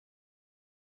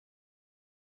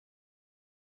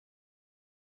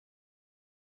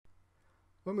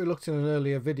When we looked in an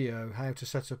earlier video how to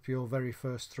set up your very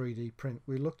first 3D print,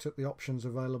 we looked at the options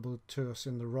available to us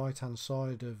in the right hand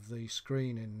side of the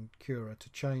screen in Cura to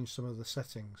change some of the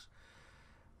settings.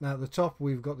 Now at the top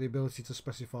we've got the ability to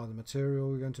specify the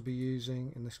material we're going to be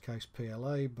using, in this case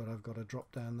PLA, but I've got a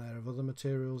drop down there of other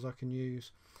materials I can use.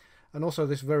 And also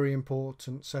this very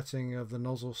important setting of the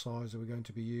nozzle size that we're going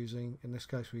to be using. In this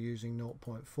case we're using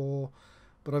 0.4,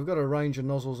 but I've got a range of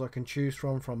nozzles I can choose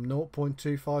from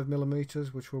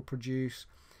 0.25mm, which will produce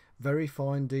very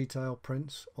fine detail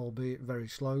prints, albeit very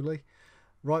slowly,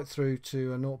 right through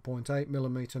to a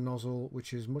 0.8mm nozzle,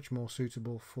 which is much more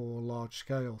suitable for large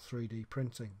scale 3D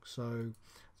printing. So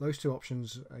those two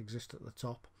options exist at the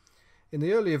top. In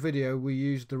the earlier video we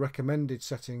used the recommended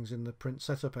settings in the print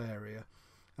setup area,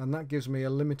 and that gives me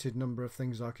a limited number of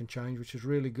things I can change, which is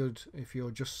really good if you're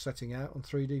just setting out on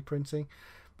 3D printing.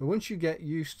 But once you get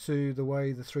used to the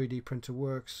way the 3D printer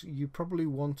works, you probably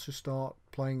want to start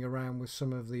playing around with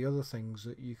some of the other things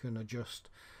that you can adjust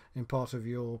in part of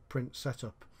your print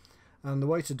setup. And the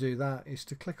way to do that is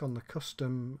to click on the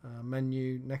custom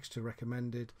menu next to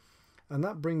recommended, and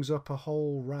that brings up a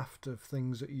whole raft of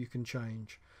things that you can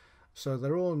change. So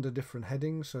they're all under different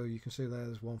headings, so you can see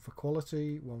there's one for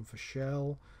quality, one for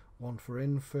shell, one for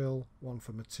infill, one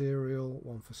for material,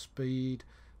 one for speed,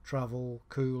 travel,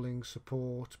 cooling,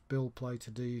 support, build plate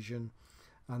adhesion,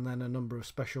 and then a number of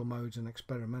special modes and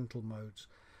experimental modes.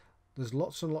 There's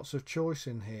lots and lots of choice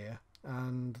in here,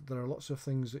 and there are lots of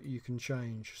things that you can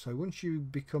change. So once you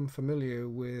become familiar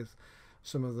with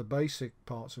some of the basic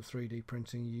parts of 3D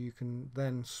printing, you can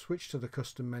then switch to the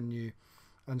custom menu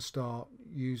and start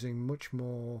using much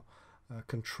more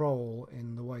control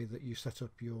in the way that you set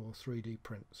up your 3D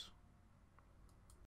prints.